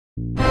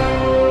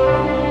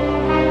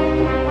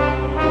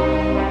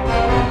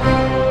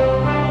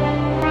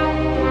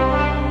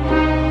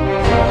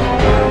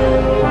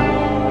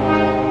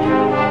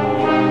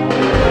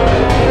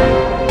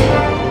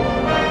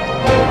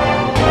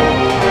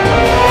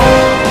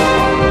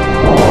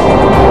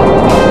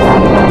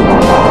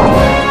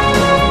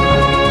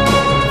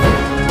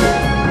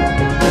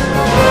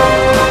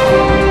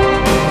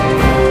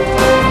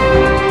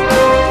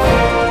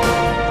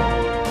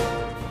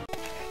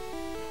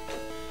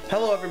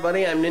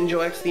everybody, I'm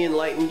Ninjo X, the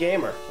Enlightened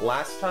Gamer.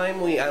 Last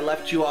time I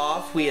left you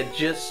off, we'd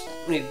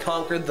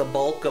conquered the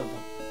bulk of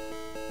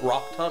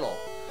Rock Tunnel.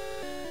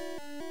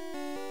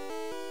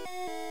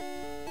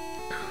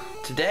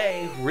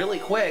 Today, really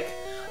quick,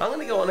 I'm going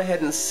to go on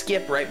ahead and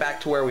skip right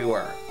back to where we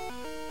were.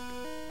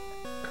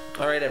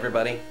 Alright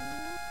everybody,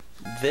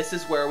 this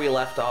is where we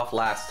left off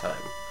last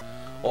time.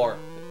 Or,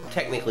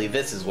 technically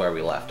this is where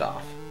we left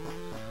off.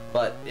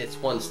 But it's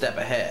one step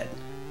ahead.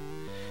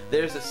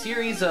 There's a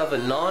series of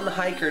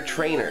non-hiker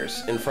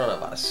trainers in front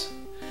of us.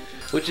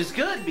 Which is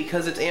good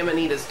because it's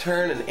Amanita's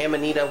turn and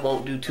Amanita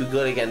won't do too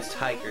good against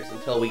hikers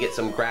until we get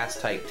some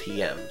grass-type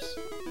TMs.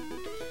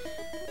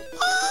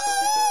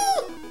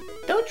 Oh!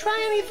 Don't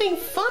try anything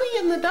funny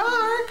in the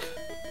dark!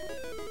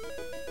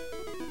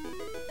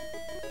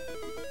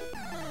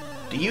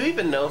 Do you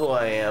even know who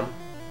I am?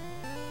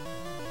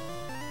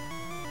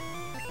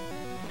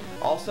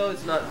 Also,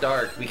 it's not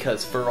dark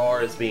because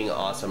Farrar is being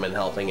awesome and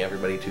helping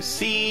everybody to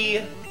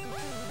see.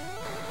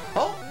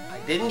 Oh, I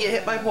didn't get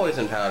hit by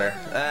poison powder.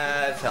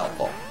 That's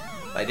helpful.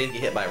 I did get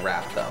hit by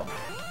wrap though.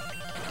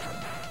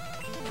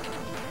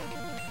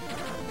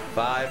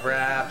 5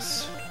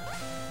 wraps.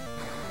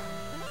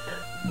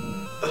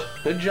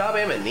 Good job,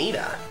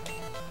 Amanita.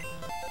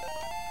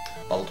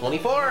 Level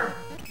 24.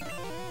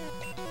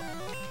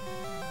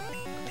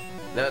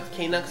 Now it's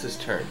Knux's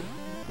turn.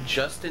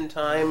 Just in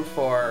time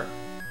for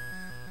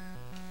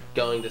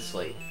going to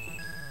sleep.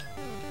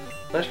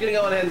 I'm just gonna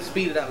go ahead and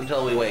speed it up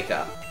until we wake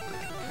up.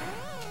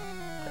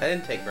 That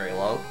didn't take very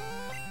long.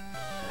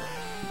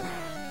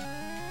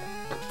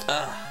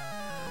 Let's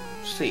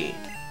see.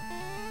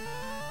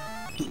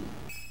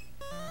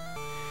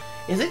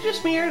 Is it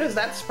just me or does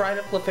that sprite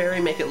of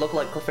Clefairy make it look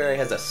like Clefairy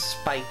has a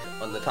spike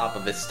on the top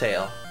of its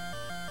tail?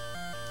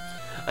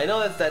 I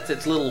know that's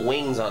its little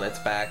wings on its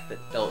back that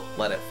don't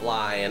let it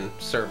fly and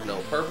serve no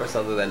purpose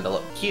other than to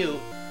look cute,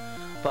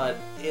 but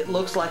it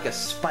looks like a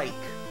spike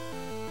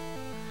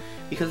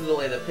because of the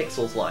way the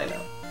pixels line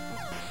up.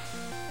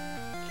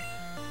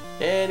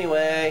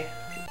 Anyway,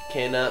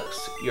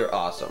 Knux, you're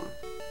awesome.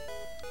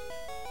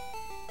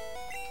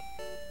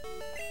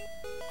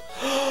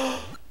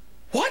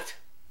 What?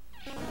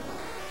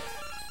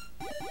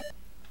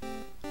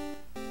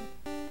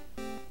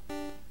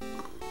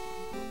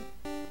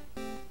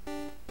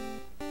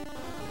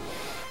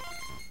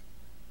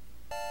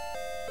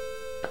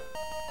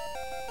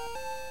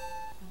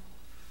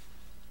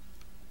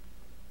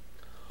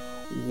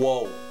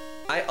 Whoa.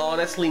 I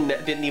honestly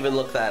didn't even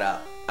look that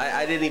up.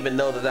 I didn't even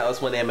know that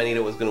was when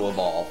Amanita was going to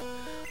evolve.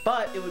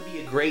 But it would be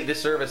a great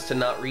disservice to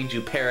not read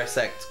you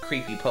Parasect's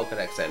creepy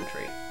Pokedex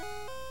entry.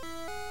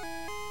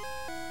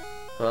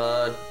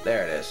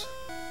 There it is.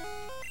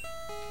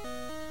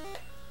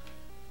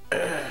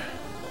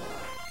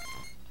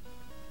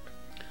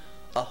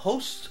 A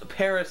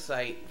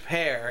host-parasite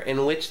pair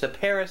in which the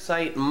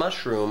parasite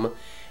mushroom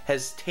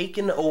has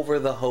taken over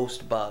the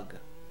host bug.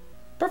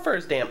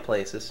 Prefers damp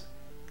places.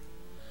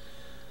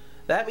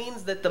 That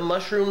means that the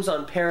mushrooms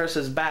on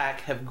Paris's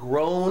back have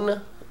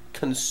grown,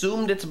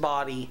 consumed its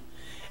body,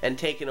 and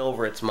taken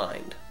over its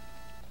mind.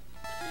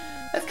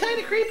 That's kind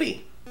of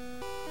creepy.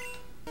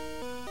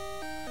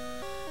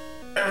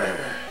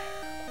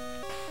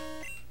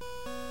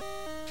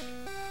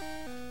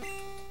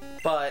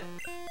 But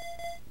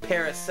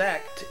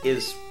Parasect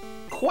is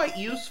quite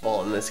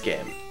useful in this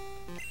game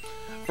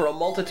for a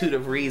multitude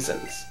of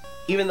reasons.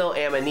 Even though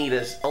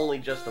Amanita's only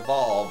just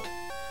evolved,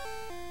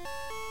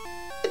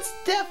 it's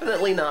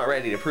definitely not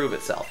ready to prove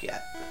itself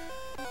yet.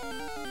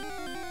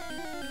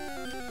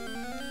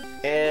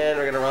 And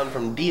we're gonna run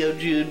from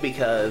Geodude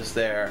because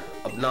they're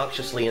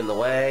obnoxiously in the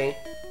way.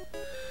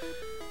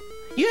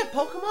 You have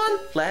Pokemon?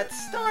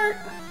 Let's start!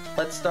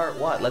 Let's start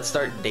what? Let's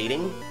start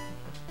dating?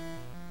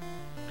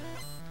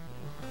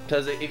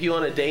 Because if you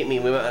want to date me,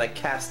 we might want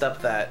to cast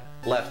up that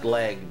left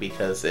leg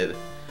because it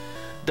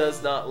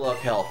does not look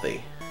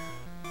healthy.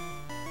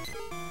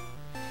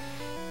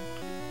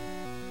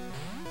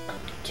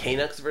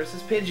 Knux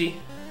versus Pidgey.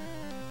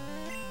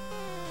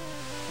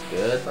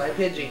 Goodbye,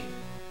 Pidgey.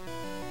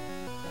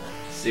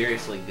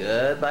 Seriously,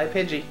 goodbye,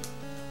 Pidgey.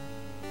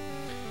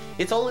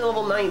 It's only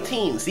level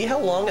 19. See how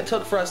long it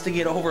took for us to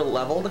get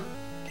over-leveled?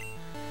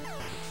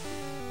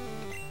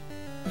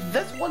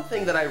 That's one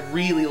thing that I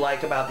really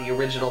like about the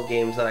original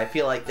games that I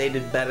feel like they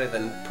did better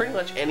than pretty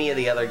much any of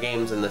the other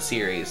games in the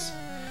series,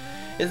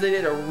 is they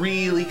did a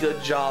really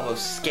good job of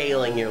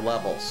scaling your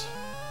levels.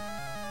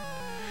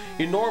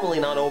 You're normally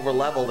not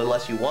over-leveled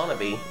unless you want to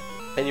be,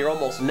 and you're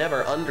almost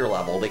never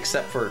under-leveled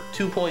except for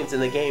 2 points in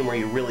the game where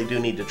you really do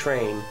need to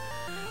train,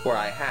 where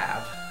I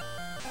have.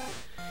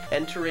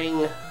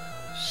 Entering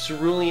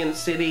Cerulean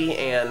City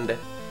and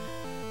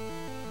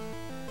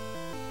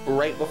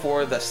right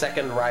before the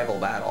second rival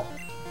battle.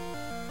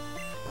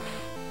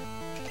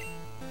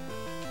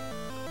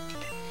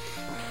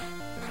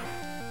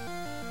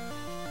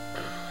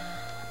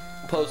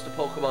 Opposed to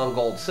Pokemon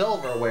Gold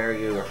Silver where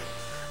your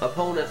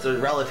opponents are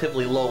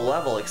relatively low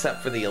level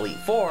except for the Elite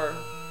Four,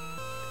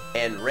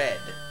 and Red.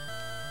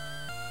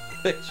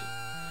 Which,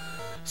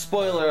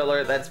 spoiler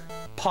alert, that's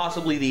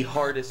possibly the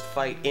hardest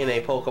fight in a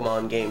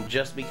Pokemon game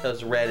just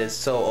because Red is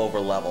so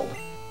over-leveled.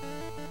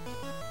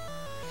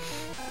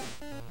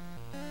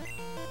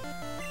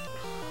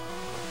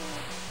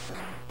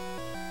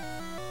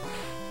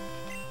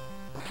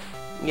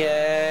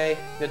 Yay!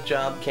 Good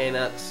job,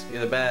 Knux.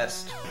 You're the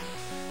best.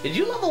 Did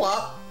you level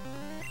up?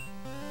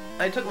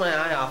 I took my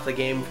eye off the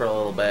game for a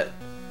little bit.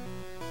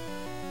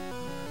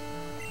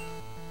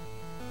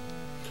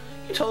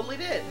 You totally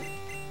did.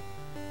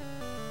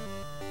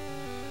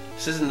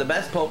 This isn't the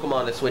best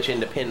Pokemon to switch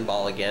into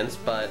Pinball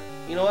against, but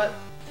you know what?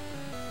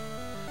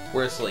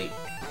 We're asleep.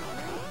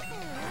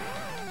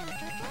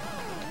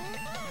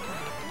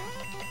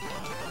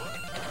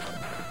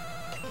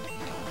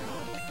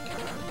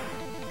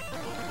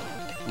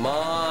 Come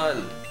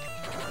on!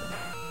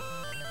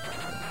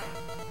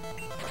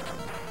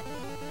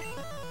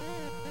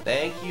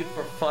 Thank you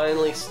for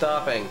finally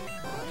stopping.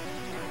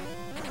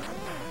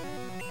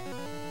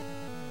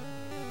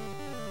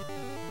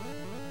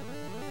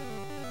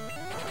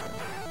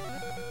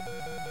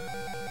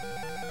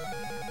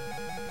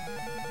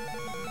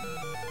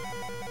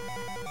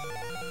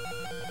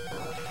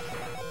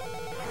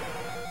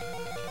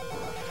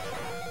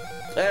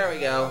 There we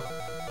go.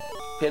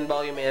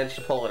 Pinball, you managed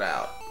to pull it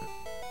out.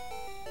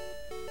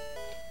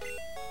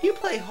 You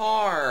play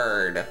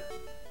hard.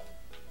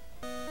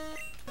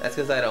 That's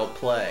because I don't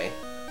play.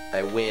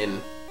 I win.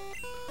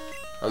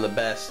 I'm the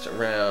best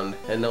around,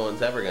 and no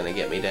one's ever gonna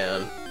get me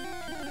down.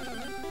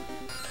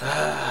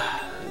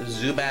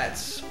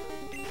 Zubats.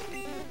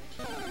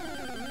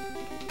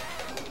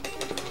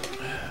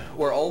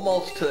 We're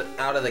almost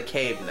out of the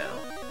cave now.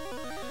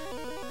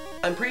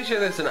 I'm pretty sure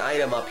there's an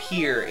item up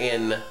here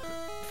in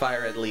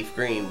Fire Red Leaf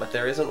Green, but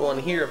there isn't one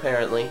here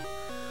apparently.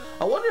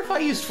 I wonder if I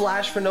used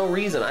Flash for no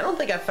reason. I don't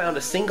think I found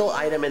a single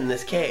item in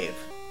this cave.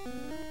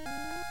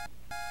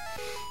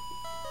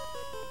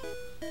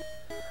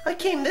 I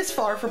came this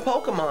far for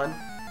Pokemon.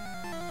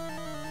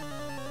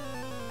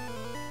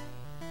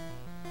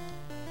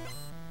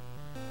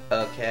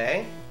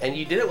 Okay, and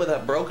you did it with a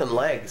broken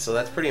leg, so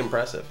that's pretty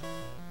impressive.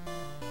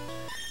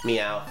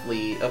 Meowth,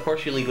 lead. Of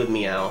course you lead with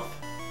Meowth.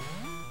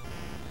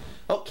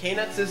 Oh,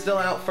 Knux is still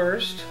out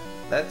first.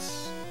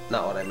 That's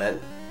not what I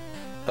meant.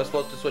 I was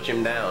supposed to switch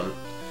him down.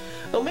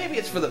 Though maybe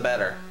it's for the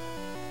better.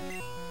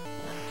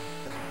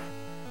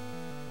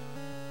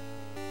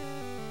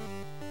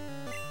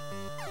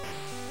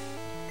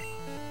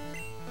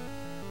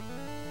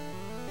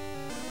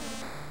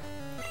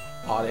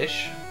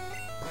 Oddish.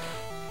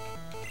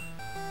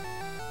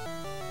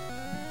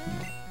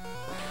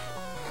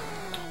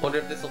 Wonder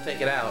if this will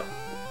take it out.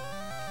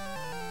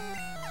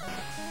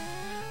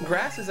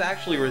 Grass is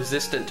actually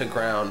resistant to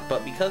ground,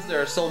 but because there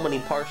are so many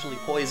partially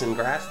poison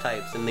grass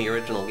types in the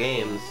original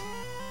games,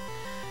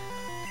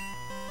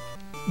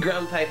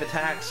 ground type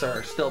attacks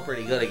are still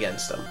pretty good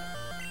against them.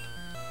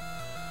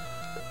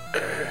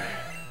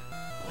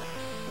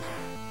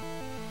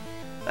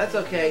 That's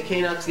okay,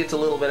 Knux gets a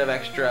little bit of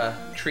extra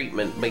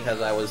treatment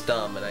because I was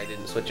dumb and I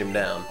didn't switch him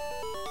down.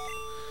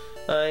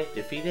 I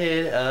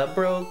defeated a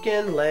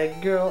broken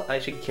leg girl. I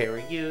should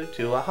carry you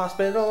to a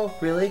hospital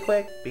really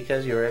quick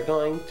because you're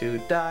going to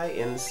die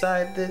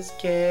inside this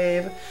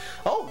cave.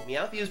 Oh,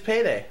 Meowth used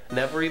Payday.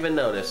 Never even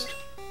noticed.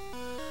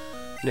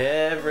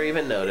 Never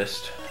even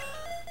noticed.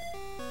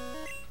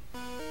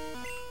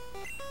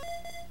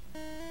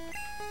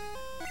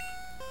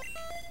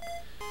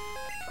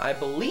 I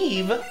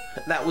believe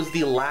that was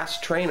the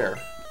last trainer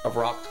of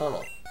Rock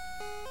Tunnel.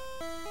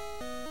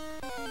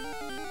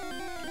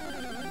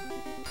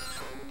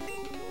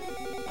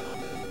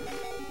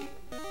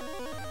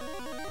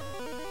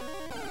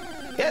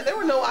 Yeah, there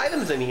were no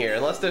items in here,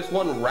 unless there's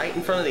one right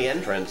in front of the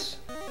entrance.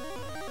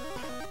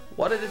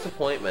 What a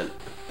disappointment.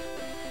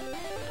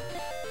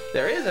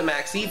 There is a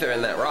Max Ether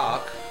in that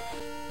rock.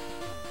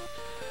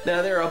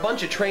 Now, there are a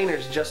bunch of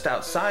trainers just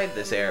outside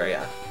this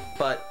area,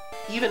 but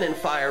even in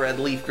Fire Red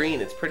Leaf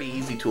Green, it's pretty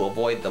easy to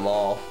avoid them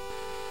all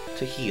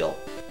to heal.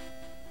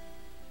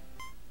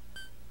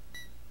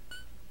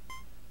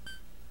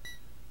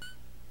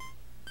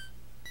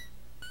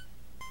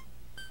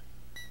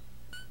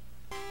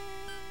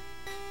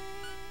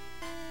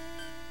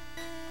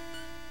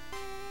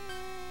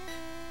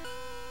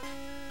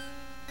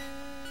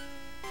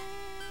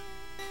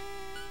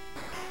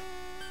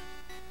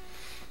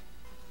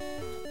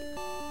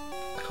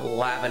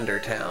 Lavender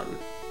Town.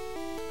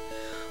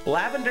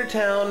 Lavender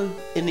Town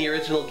in the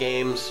original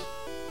games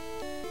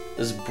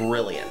is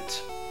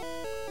brilliant.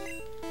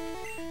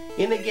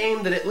 In a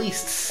game that at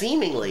least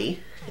seemingly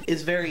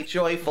is very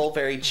joyful,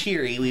 very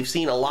cheery, we've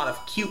seen a lot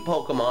of cute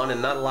Pokemon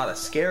and not a lot of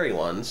scary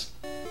ones.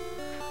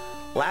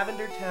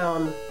 Lavender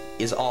Town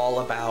is all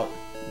about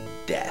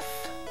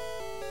death.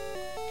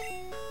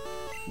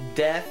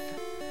 Death,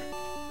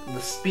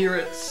 the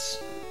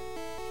spirits,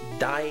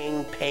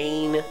 dying,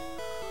 pain,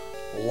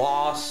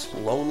 loss,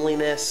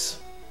 loneliness.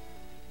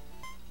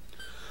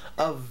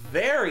 A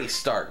very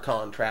stark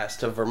contrast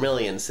to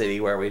Vermilion City,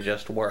 where we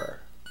just were.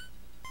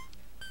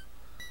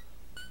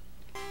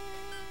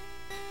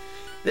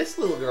 This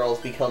little girl's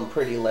become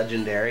pretty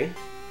legendary.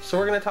 So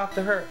we're gonna talk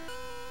to her.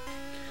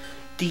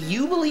 Do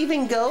you believe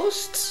in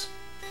ghosts?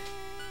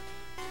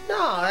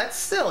 No, that's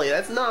silly.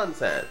 That's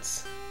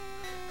nonsense.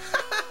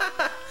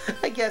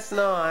 I guess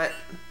not.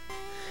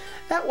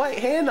 That white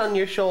hand on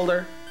your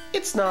shoulder,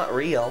 it's not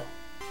real.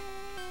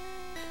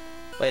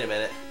 Wait a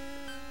minute.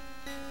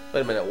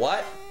 Wait a minute,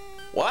 what?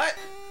 What?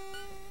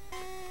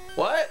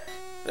 What?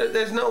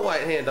 There's no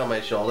white hand on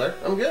my shoulder.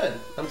 I'm good.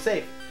 I'm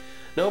safe.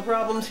 No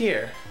problems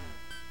here.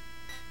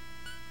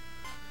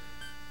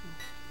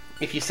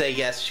 If you say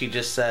yes, she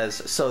just says,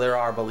 so there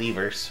are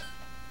believers.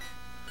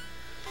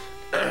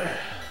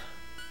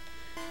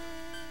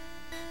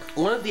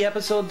 One of the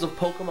episodes of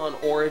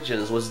Pokemon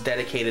Origins was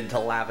dedicated to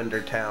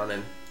Lavender Town,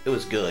 and it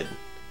was good.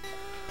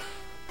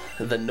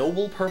 The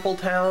Noble Purple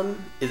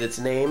Town is its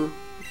name,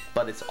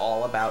 but it's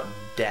all about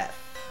death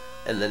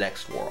and the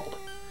next world.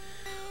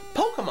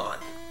 Pokemon!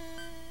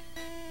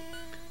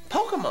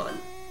 Pokemon!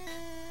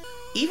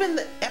 Even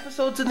the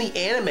episodes in the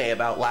anime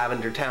about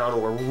Lavender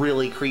Town were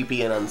really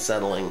creepy and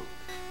unsettling.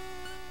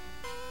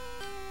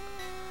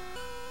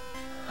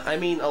 I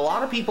mean, a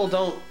lot of people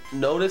don't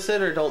notice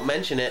it or don't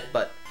mention it,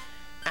 but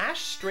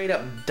Ash straight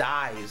up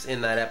dies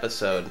in that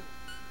episode.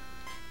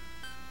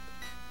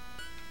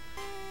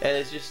 And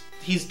it's just,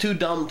 he's too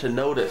dumb to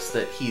notice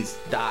that he's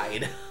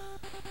died.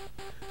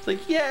 It's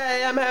like,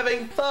 yay, I'm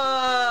having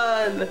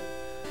fun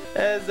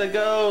as a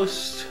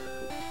ghost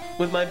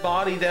with my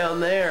body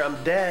down there.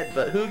 I'm dead,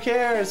 but who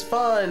cares?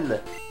 Fun.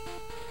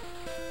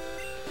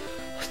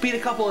 Let's beat a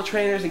couple of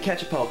trainers and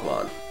catch a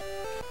Pokemon.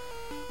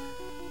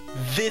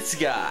 This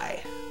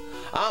guy.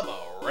 I'm a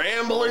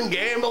rambling,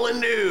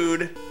 gambling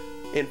dude.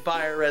 In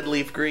Fire Red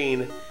Leaf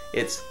Green,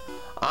 it's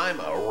I'm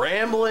a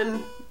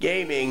rambling,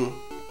 gaming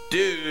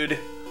dude.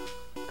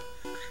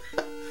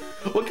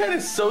 What kind of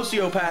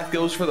sociopath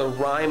goes for the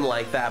rhyme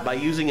like that by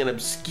using an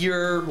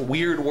obscure,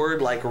 weird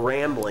word like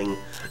rambling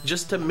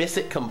just to miss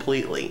it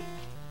completely?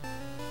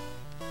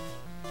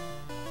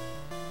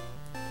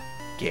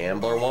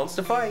 Gambler wants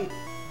to fight,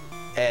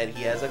 and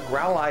he has a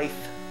Growlithe.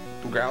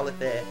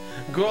 Growlithe!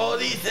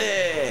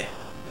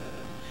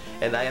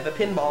 And I have a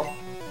Pinball,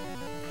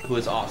 who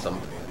is awesome.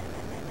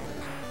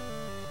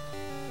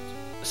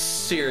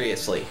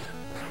 Seriously.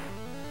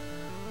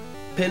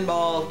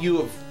 Pinball,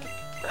 you've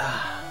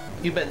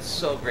been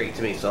so great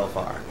to me so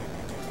far.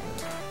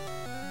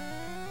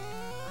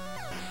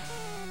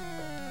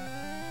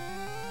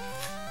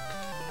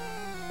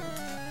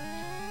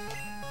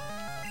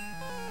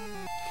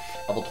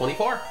 Level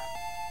 24.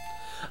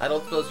 I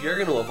don't suppose you're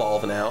going to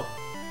evolve now.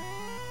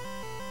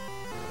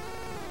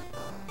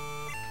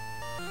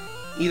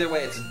 Either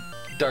way, it's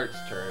Dart's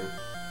turn.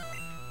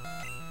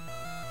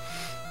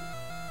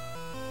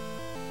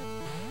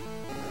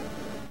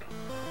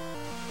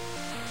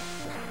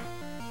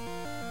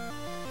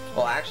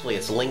 Well, actually,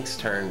 it's Link's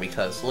turn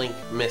because Link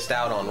missed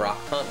out on Rock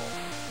Tunnel.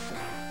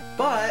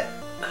 But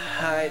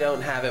I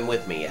don't have him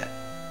with me yet.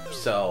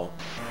 So,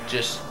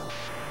 just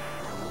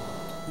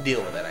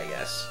deal with it, I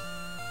guess.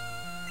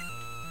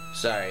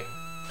 Sorry.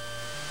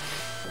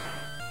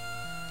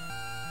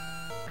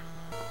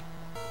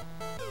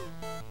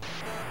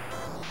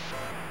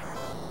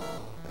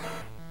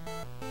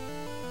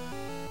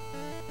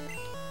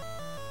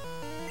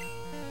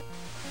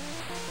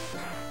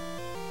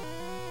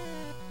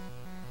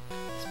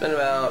 It's been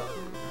about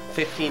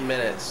 15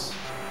 minutes.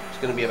 It's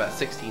going to be about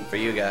 16 for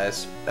you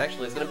guys.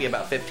 Actually, it's going to be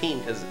about 15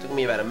 because it took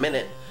me about a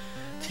minute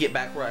to get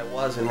back where I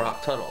was in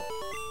Rock Tunnel.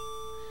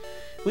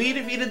 We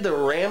defeated the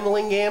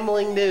rambling,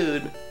 gambling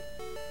dude.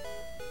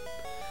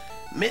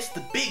 Missed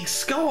the big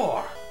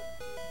score!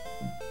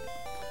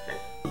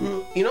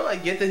 You know, I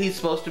get that he's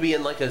supposed to be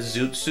in like a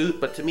zoot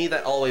suit, but to me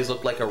that always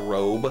looked like a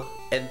robe.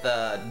 And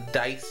the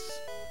dice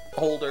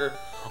holder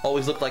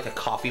always looked like a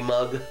coffee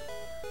mug.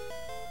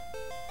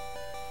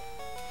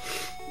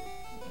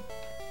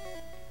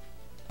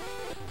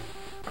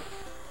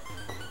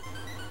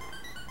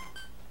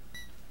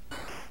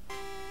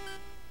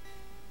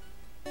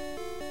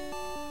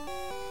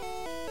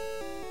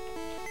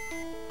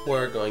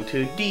 We're going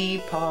to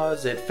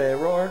deposit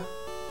Ferror.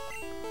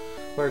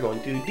 We're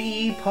going to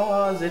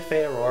deposit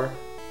Ferror.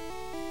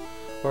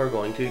 We're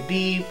going to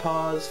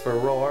deposit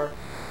Ferror.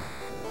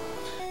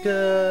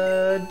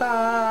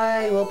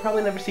 Goodbye. We'll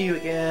probably never see you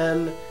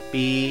again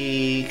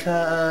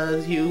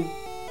because you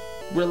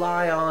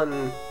rely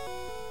on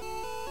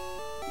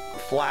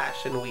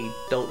Flash and we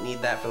don't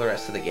need that for the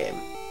rest of the game.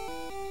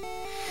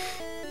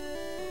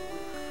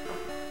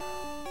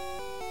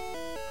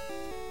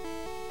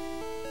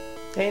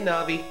 Hey,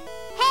 Navi. Hey!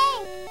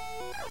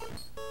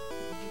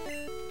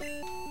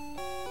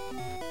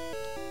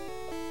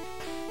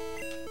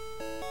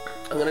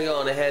 I'm gonna go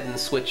on ahead and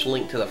switch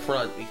Link to the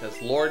front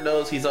because Lord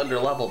knows he's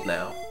underleveled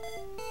now.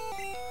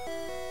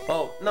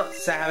 Well, not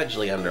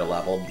savagely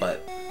underleveled,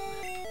 but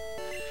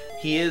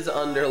he is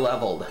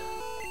underleveled.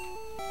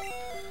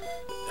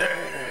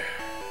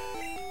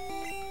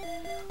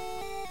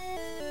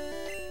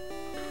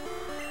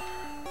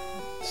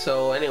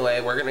 So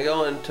anyway, we're gonna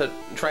go in to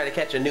try to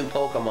catch a new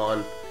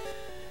Pokemon,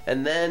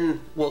 and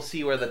then we'll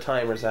see where the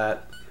timer's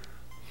at.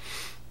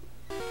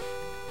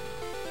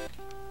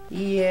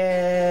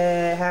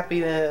 Yeah,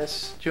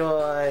 happiness,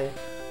 joy,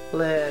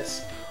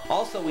 bliss.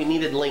 Also, we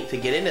needed Link to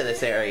get into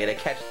this area to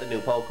catch the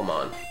new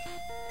Pokemon.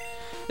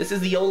 This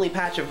is the only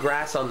patch of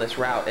grass on this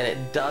route, and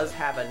it does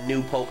have a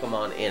new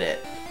Pokemon in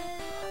it.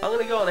 I'm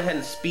gonna go on ahead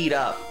and speed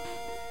up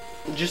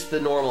just the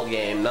normal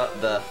game,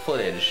 not the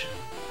footage,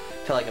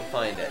 till I can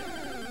find it.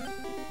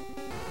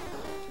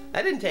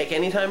 That didn't take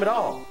any time at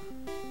all.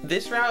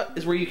 This route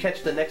is where you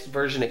catch the next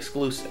version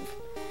exclusive.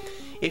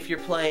 If you're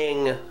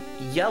playing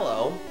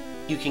yellow,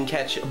 you can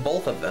catch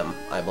both of them,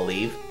 I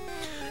believe.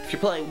 If you're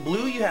playing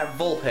blue, you have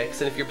Vulpix,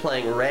 and if you're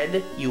playing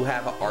red, you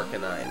have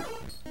Arcanine.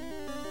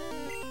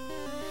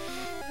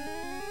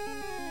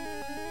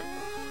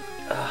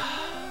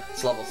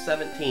 It's level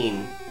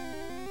 17.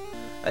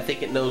 I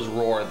think it knows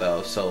Roar,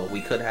 though, so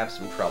we could have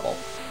some trouble.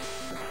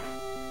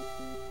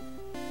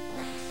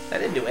 That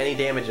didn't do any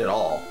damage at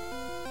all.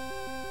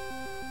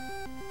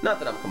 Not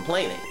that I'm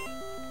complaining.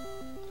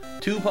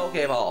 2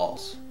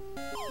 Pokeballs.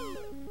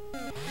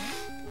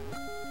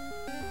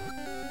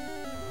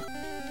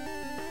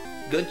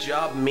 Good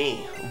job,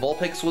 me.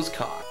 Vulpix was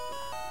caught.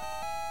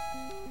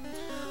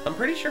 I'm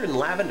pretty sure in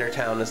Lavender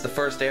Town is the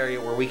first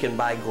area where we can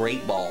buy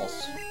Great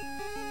Balls.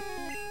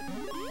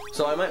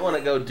 So I might want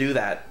to go do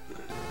that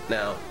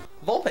now.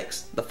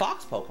 Vulpix, the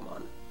fox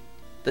Pokemon.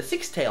 The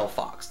 6-tail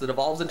fox that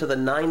evolves into the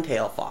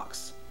 9-tail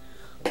fox.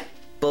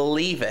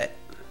 Believe it.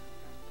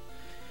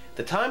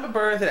 The time of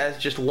birth, it has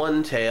just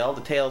 1 tail. The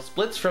tail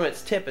splits from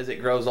its tip as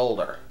it grows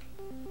older.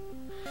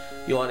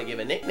 You want to give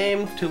a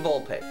nickname to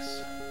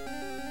Vulpix.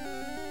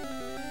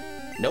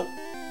 Nope.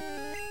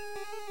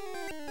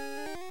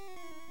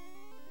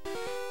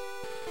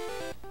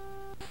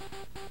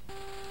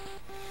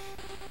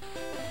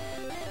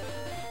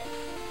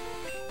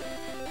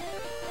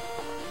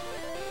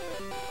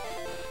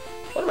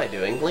 What am I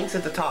doing? Link's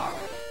at the top.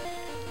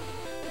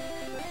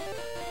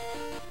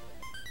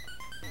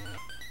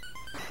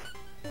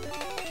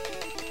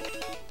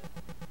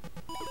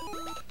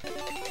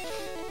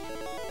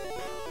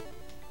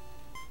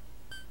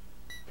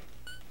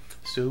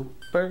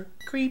 Super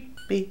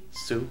creepy,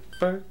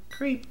 super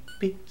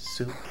creepy,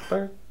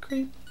 super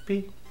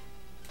creepy.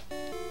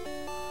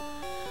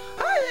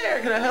 Hi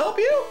there, can I help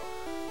you?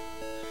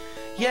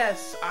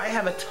 Yes, I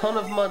have a ton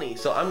of money,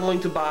 so I'm going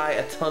to buy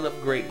a ton of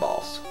Great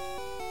Balls.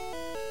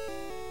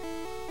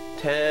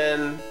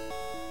 10.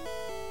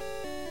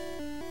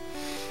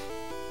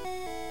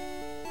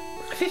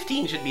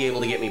 15 should be able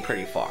to get me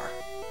pretty far.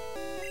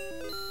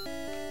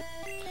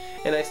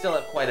 And I still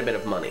have quite a bit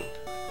of money,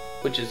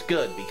 which is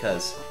good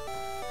because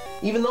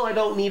even though I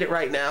don't need it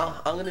right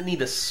now, I'm going to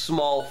need a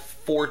small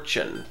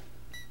fortune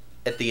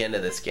at the end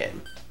of this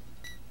game.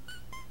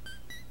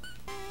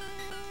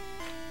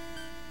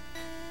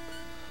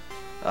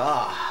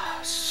 Ah,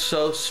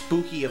 so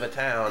spooky of a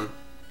town,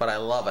 but I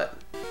love it.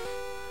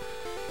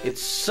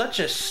 It's such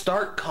a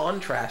stark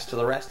contrast to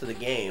the rest of the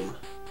game.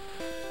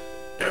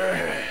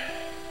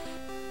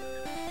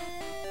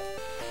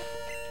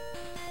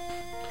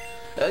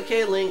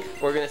 Okay, Link,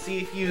 we're gonna see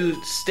if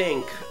you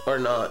stink or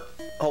not.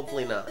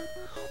 Hopefully not.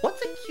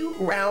 What's a cute,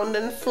 round,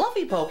 and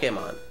fluffy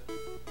Pokemon?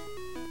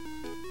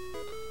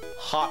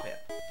 Hoppip.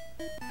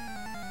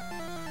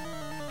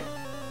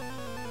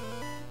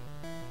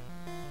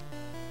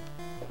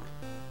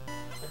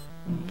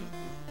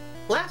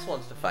 Last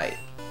one's to fight.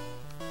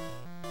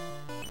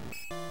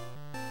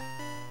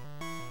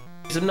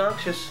 He's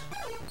obnoxious.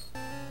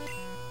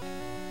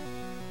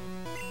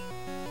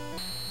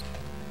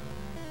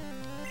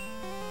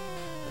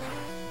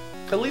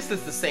 At least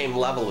it's the same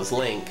level as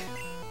Link.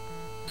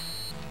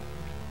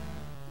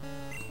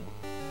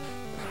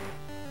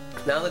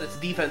 Now that its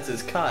defense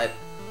is cut,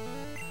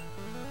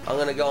 I'm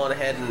gonna go on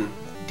ahead and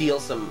deal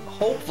some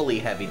hopefully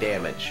heavy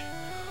damage.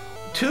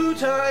 2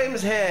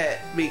 times hit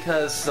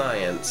because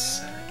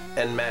science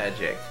and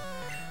magic.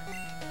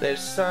 There's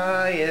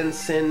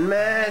science and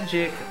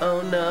magic,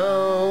 oh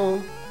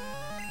no.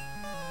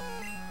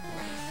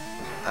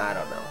 I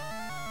don't know.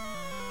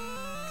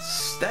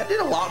 That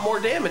did a lot more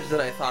damage than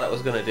I thought it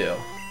was gonna do.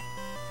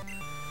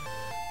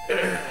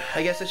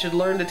 I guess I should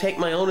learn to take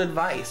my own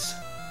advice.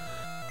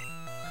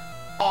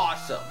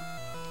 Awesome.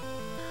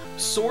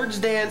 Swords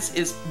Dance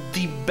is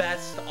the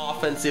best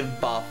offensive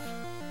buff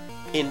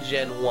in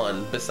Gen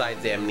 1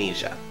 besides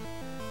Amnesia.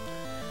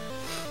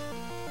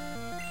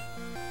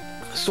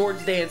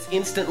 Swords Dance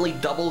instantly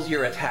doubles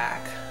your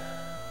attack.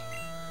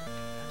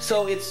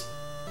 So it's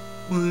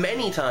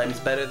many times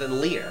better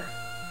than Leer.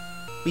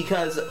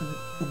 Because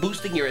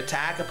boosting your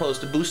attack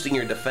opposed to boosting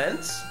your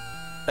defense,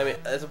 I mean,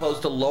 as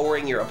opposed to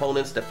lowering your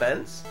opponent's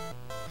defense,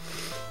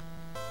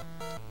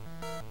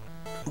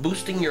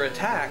 boosting your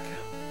attack,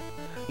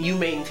 you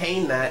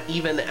maintain that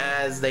even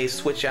as they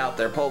switch out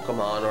their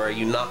Pokemon or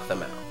you knock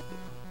them out.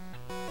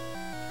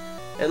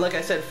 And like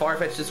I said,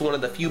 Farfetch'd is one of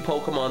the few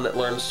Pokemon that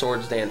learns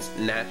Swords Dance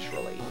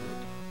naturally.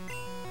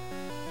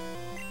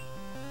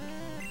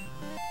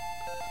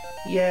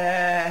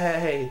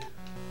 Yay!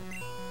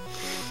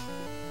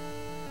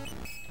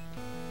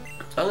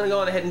 I'm gonna go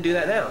on ahead and do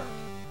that now.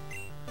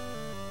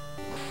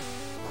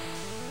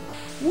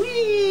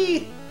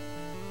 Whee!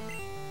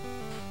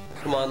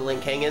 on,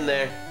 Link, hang in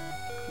there.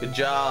 Good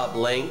job,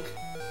 Link.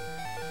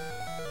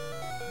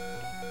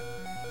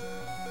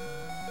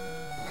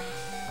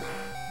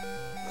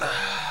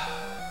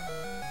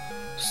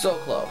 So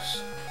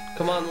close.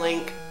 Come on,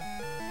 Link.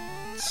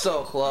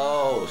 So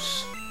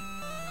close.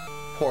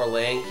 Poor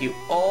Link, you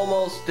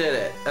almost did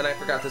it. And I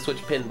forgot to switch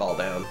pinball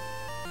down.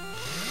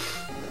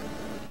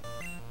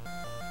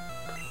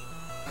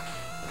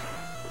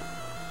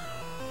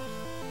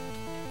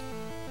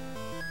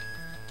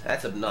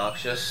 That's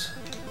obnoxious.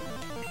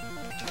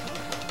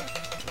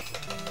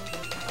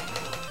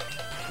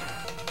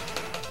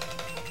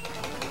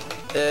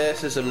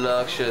 This is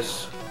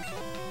obnoxious.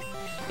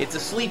 It's a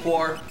sleep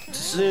war. It's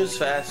a snooze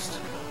fest.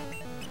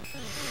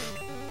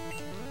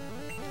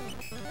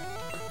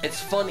 It's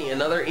funny,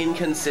 another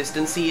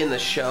inconsistency in the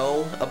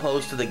show,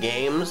 opposed to the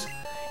games,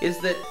 is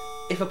that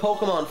if a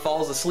Pokemon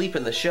falls asleep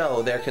in the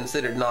show, they're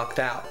considered knocked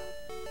out.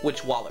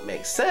 Which, while it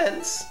makes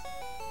sense,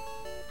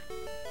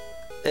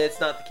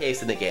 it's not the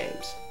case in the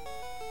games.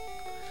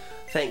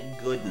 Thank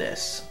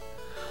goodness.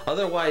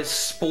 Otherwise,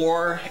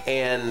 Spore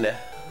and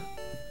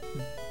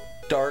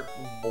Dark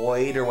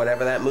Void, or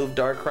whatever that move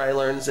Darkrai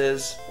learns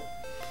is,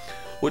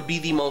 would be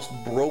the most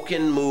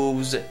broken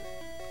moves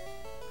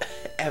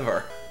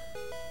ever.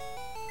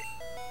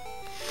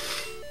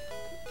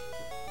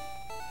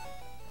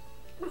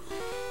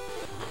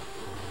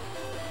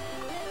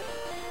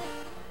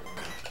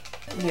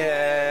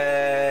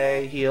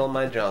 Yay! Heal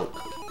my junk.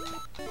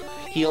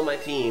 Heal my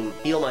team.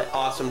 Heal my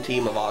awesome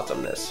team of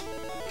awesomeness.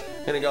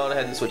 I'm gonna go on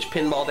ahead and switch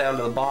pinball down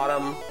to the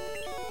bottom.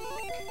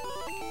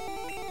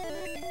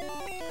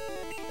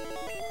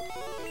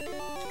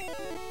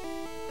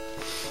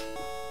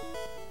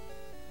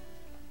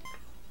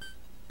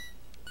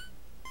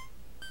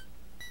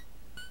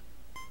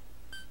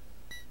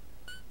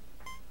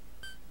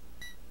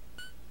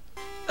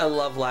 I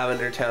love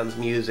Lavender Town's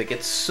music.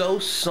 It's so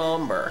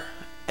somber,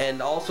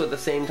 and also at the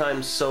same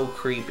time so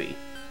creepy.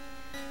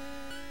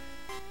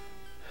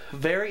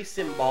 Very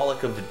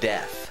symbolic of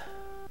death.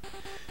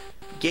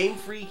 Game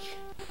Freak,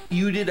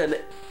 you did an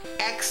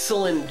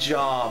excellent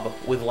job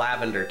with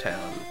Lavender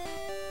Town.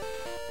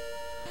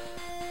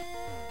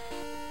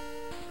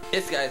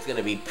 This guy's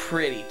gonna be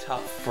pretty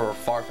tough for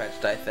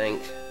Farfetch'd, I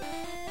think.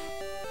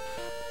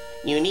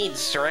 You need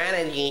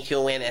strategy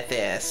to win at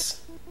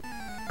this.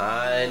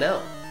 I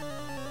know.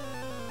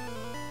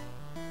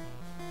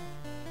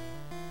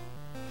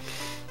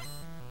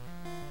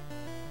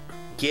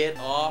 Get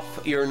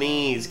off your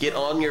knees. Get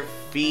on your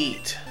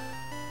feet.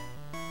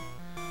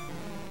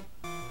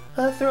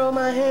 I throw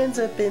my hands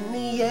up in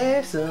the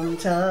air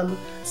sometime,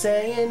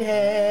 saying,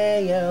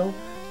 hey, yo,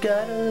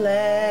 gotta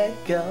let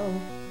go.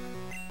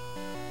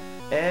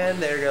 And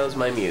there goes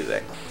my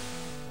music.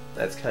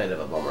 That's kind of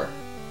a bummer.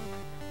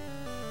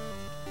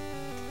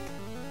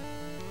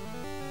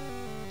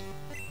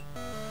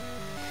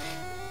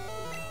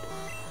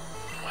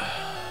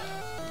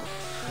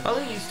 I'm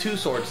gonna use 2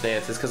 Swords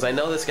Dances because I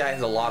know this guy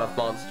has a lot of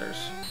monsters.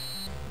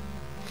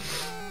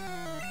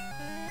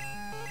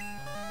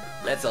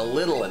 That's a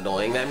little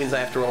annoying. That means I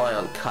have to rely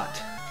on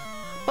Cut.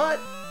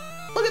 But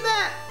look at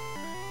that!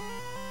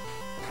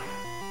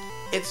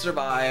 It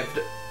survived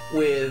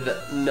with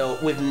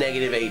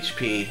negative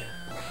HP.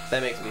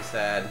 That makes me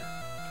sad.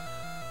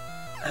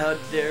 How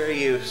dare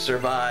you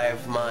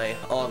survive my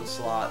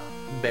onslaught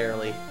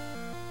barely?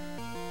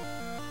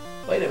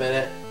 Wait a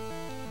minute.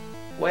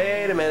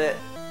 Wait a minute.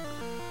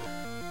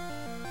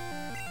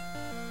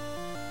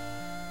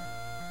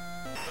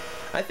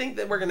 I think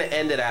that we're gonna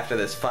end it after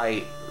this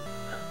fight.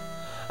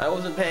 I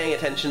wasn't paying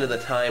attention to the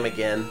time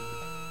again.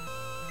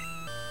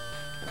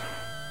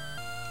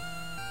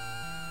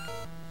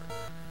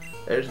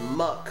 There's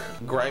Muck,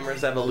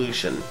 Grimer's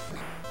evolution.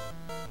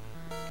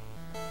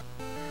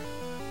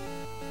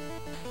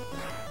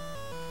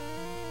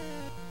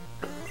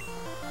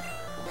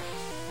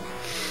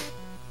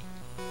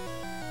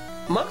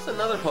 Muck's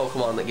another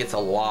Pokemon that gets a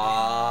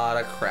lot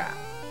of crap.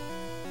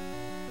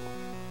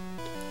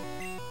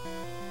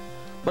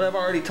 But I've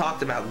already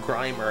talked about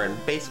Grimer,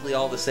 and basically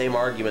all the same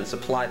arguments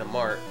apply to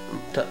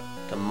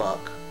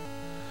Muck.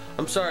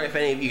 I'm sorry if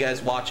any of you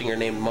guys watching are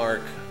named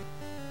Mark.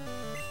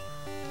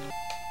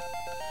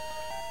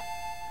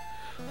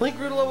 Link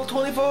grew to level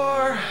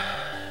 24!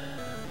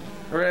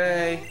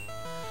 Hooray!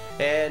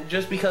 And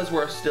just because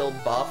we're still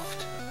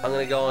buffed, I'm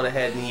gonna go on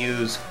ahead and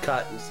use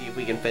Cut and see if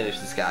we can finish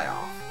this guy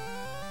off.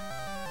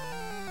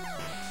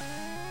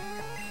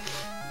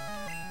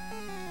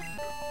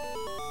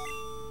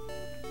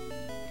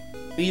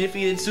 Be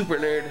defeated, Super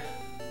Nerd.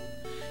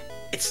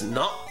 It's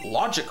not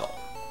logical.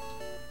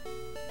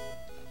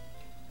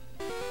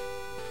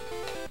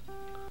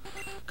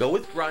 Go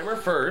with Grimer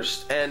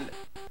first, and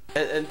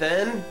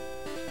then...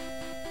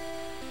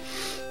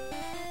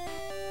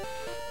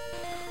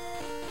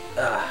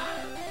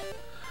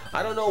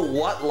 I don't know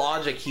what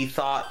logic he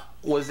thought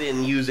was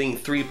in using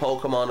 3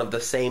 Pokemon of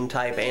the same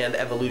type and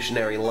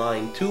evolutionary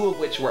line, 2 of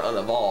which were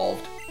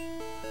unevolved.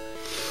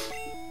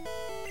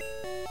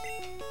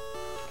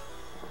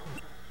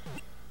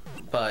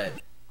 But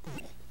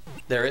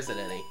there isn't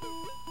any.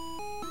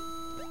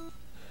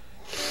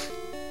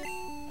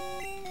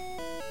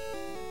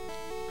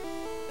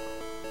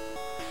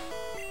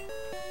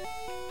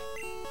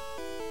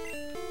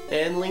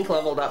 And Link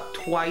leveled up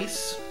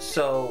twice,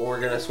 so we're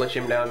gonna switch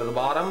him down to the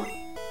bottom.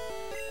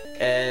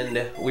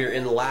 And we're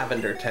in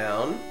Lavender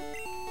Town,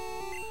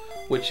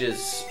 which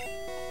is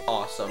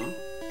awesome.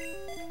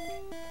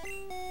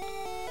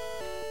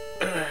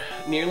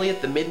 Nearly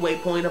at the midway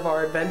point of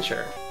our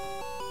adventure.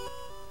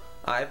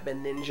 I've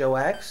been Ninjo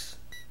X,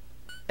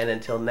 and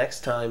until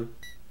next time,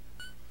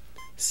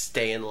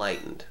 stay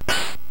enlightened.